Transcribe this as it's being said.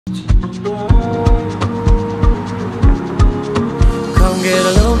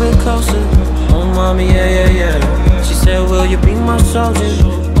closer. Oh mommy, yeah, yeah, yeah. She said, will you be my soldier?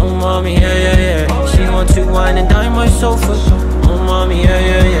 Oh mommy, yeah, yeah, yeah. She want to wine and dine my sofa. Oh mommy, yeah,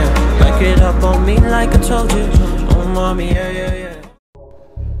 yeah, yeah. Back it up on me like I told you. Oh mommy, yeah, yeah, yeah.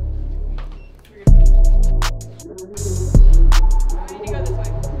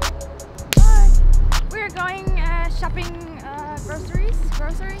 We're going shopping,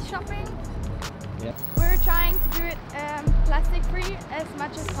 grocery shopping. Yeah. We're trying to do it plastic free as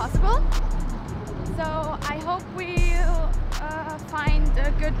much as possible. So I hope we'll find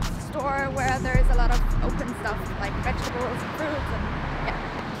a good store where there is a lot of open stuff like vegetables, fruits, and yeah.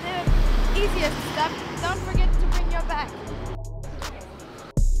 The easiest step, don't forget to bring your bag.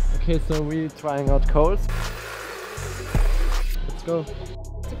 Okay, so we're trying out coals. Let's go.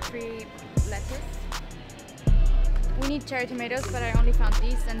 Plastic-free lettuce. We need cherry tomatoes, but I only found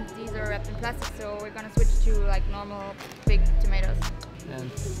these, and these are wrapped in plastic, so we're gonna switch to like normal big tomatoes.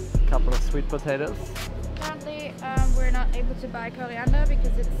 And a couple of sweet potatoes. Currently, we're not able to buy coriander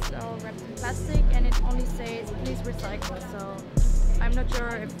because it's all wrapped in plastic, and it only says please recycle. So I'm not sure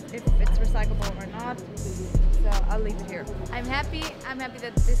if it's recyclable or not. So I'll leave it here. I'm happy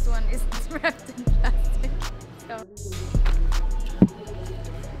that this one is wrapped in plastic. So.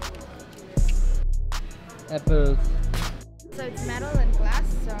 Apples. So it's metal and glass,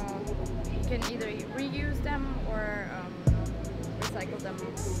 so you can either reuse them or recycle them.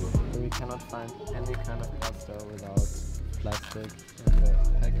 We cannot find any kind of pasta without plastic in the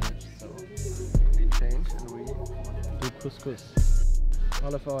package, so we change and we do couscous.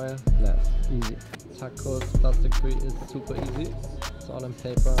 Olive oil, glass, easy. Tacos, plastic free is super easy. It's all in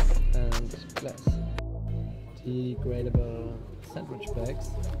paper and glass. Degradable sandwich bags.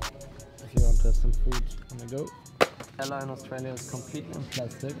 If you want to have some food on the go. Ella in Australia is completely in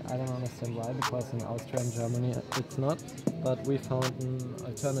plastic. I don't understand why, because in Austria and Germany it's not. But we found an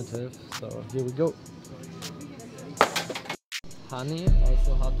alternative, so here we go. Honey,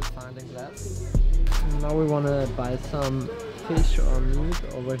 also hard to find in glass. Now we want to buy some fish or meat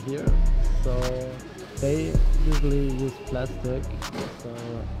over here. So they usually use plastic. So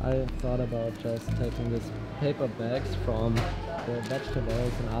I thought about just taking these paper bags from the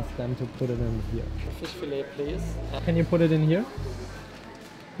vegetables and ask them to put it in here. Fish fillet, please. Can you put it in here?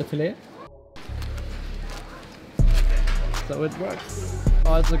 The fillet? So it works.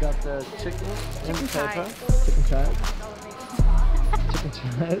 Also got the chicken in the paper. Chicken thighs. Chicken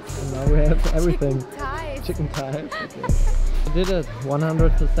thighs. And now we have everything. Chicken thighs. Okay. I did it.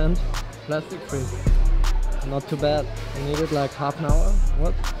 100% plastic free. Not too bad. I needed like half an hour.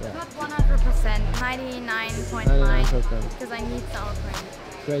 What? Yeah. Not 100%, 99.9%. Because I need sour cream.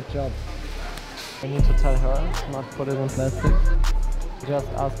 Great job. I need to tell her to not put it in plastic. Just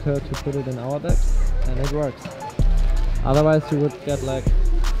ask her to put it in our bags, and it works. Otherwise you would get like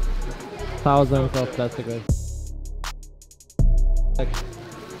thousands of plastic bags. Like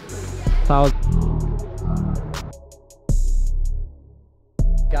thousands.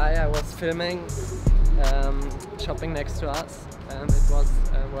 Guy I was filming shopping next to us, and it was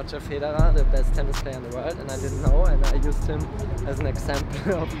Roger Federer, the best tennis player in the world, and I didn't know, and I used him as an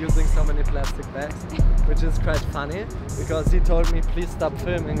example of using so many plastic bags, which is quite funny because he told me please stop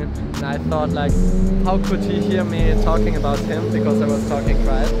filming, and I thought like how could he hear me talking about him because I was talking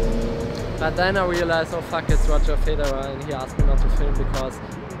right. But then I realized, oh fuck, it's Roger Federer, and he asked me not to film because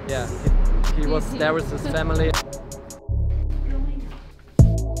yeah, he was there with his family.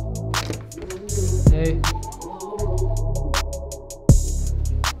 Hey.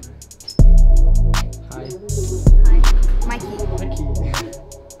 Hi. Hi.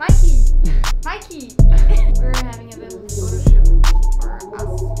 Mikey. We're having a little photo shoot for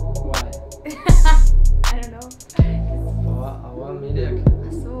us. Why? I don't know. For our MEDIAKIT.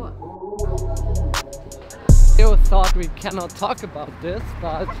 So. You thought we cannot talk about this,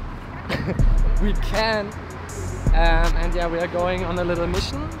 but we can. And yeah, we are going on a little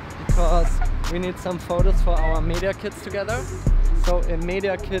mission because we need some photos for our MEDIAKITs together. So a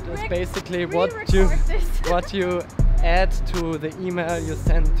MEDIAKIT is basically what you add to the email you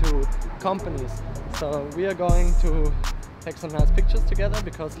send to companies. So we are going to take some nice pictures together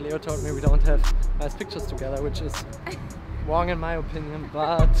because Leo told me we don't have nice pictures together, which is wrong in my opinion,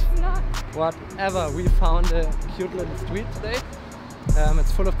 but whatever. We found a cute little street today.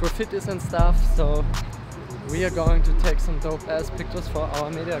 It's full of graffitis and stuff, so we are going to take some dope ass pictures for our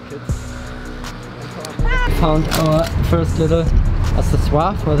MEDIAKITs. Found our first little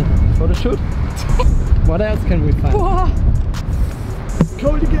accessoire for the photo shoot. What else can we find?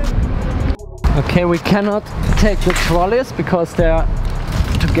 Cold again! Okay, we cannot take the trolleys because they are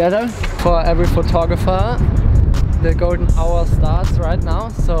together for every photographer. the golden hour starts right now,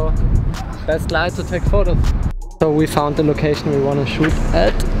 so best light to take photos. So we found the location we want to shoot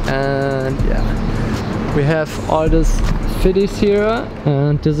at, and yeah, we have all these fitties here,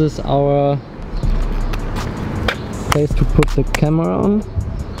 and this is our place to put the camera on.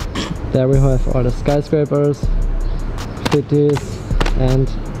 There we have all the skyscrapers, fitties, and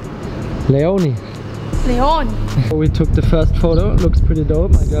Leone. We took the first photo, looks pretty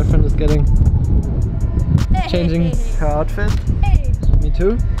dope. My girlfriend is changing her outfit. Me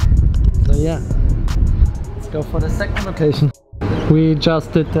too. So yeah, let's go for the second location. We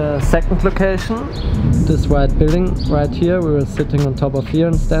just did the second location, this white building right here. We were sitting on top of here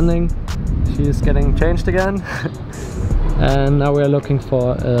and standing. She's getting changed again. And now we are looking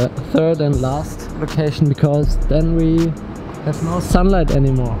for a third and last location, because then we have no sunlight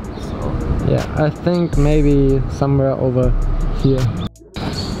anymore. So yeah, I think maybe somewhere over here.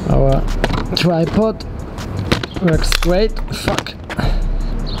 Our tripod works great. Fuck.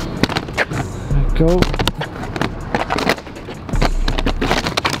 There we go.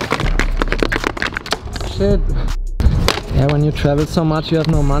 Shit. Yeah, when you travel so much you have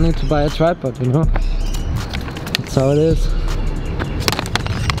no money to buy a tripod, you know? That's how it is.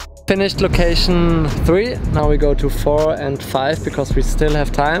 Finished location 3, now we go to 4 and 5 because we still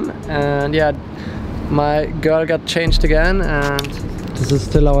have time. And yeah, my girl got changed again, and this is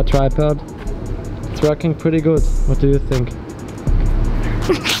still our tripod. It's working pretty good. What do you think?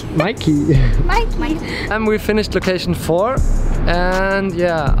 Mikey! And we finished location 4, and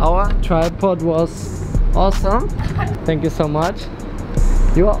yeah, our tripod was awesome. Thank you so much.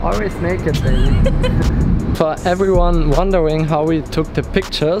 You are always naked, baby. For everyone wondering how we took the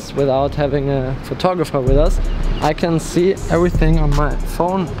pictures without having a photographer with us, I can see everything on my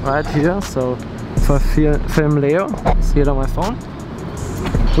phone right here. So for film Leo, see it on my phone.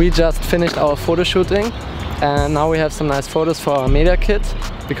 We just finished our photo shooting, and now we have some nice photos for our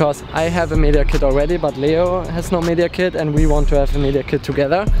MEDIAKIT, because I have a MEDIAKIT already, but Leo has no MEDIAKIT and we want to have a MEDIAKIT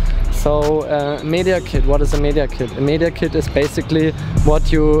together. So MEDIAKIT, what is a MEDIAKIT? A MEDIAKIT is basically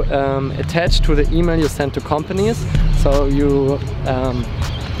what you attach to the email you send to companies. So you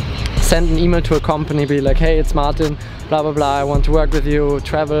send an email to a company, be like, hey, it's Martin, blah blah blah, I want to work with you,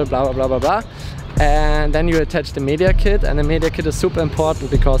 travel, blah blah blah blah blah. And then you attach the MEDIAKIT, and the MEDIAKIT is super important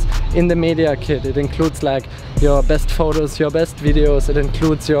because in the MEDIAKIT it includes like your best photos, your best videos, it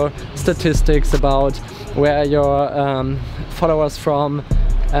includes your statistics about where your followers from,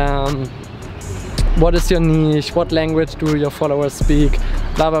 what is your niche, what language do your followers speak,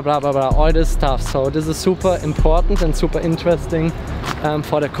 blah blah blah blah blah, all this stuff. So this is super important and super interesting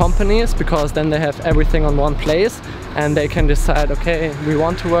for the companies, because then they have everything on one place and they can decide, okay, we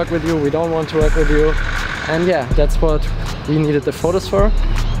want to work with you, we don't want to work with you. And yeah, that's what we needed the photos for,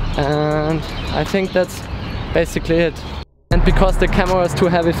 and I think that's basically it. And because the camera is too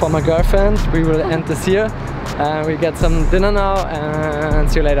heavy for my girlfriend, we will end this here. We get some dinner now, and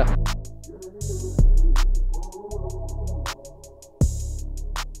see you later.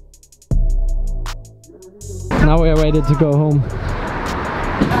 Now we are ready to go home.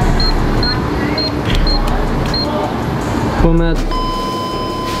 Boom it.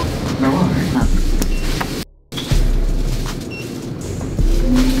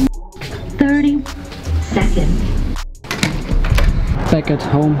 30 seconds. Back at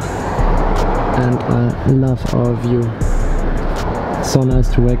home, and I love our view. So nice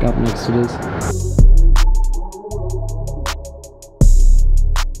to wake up next to this.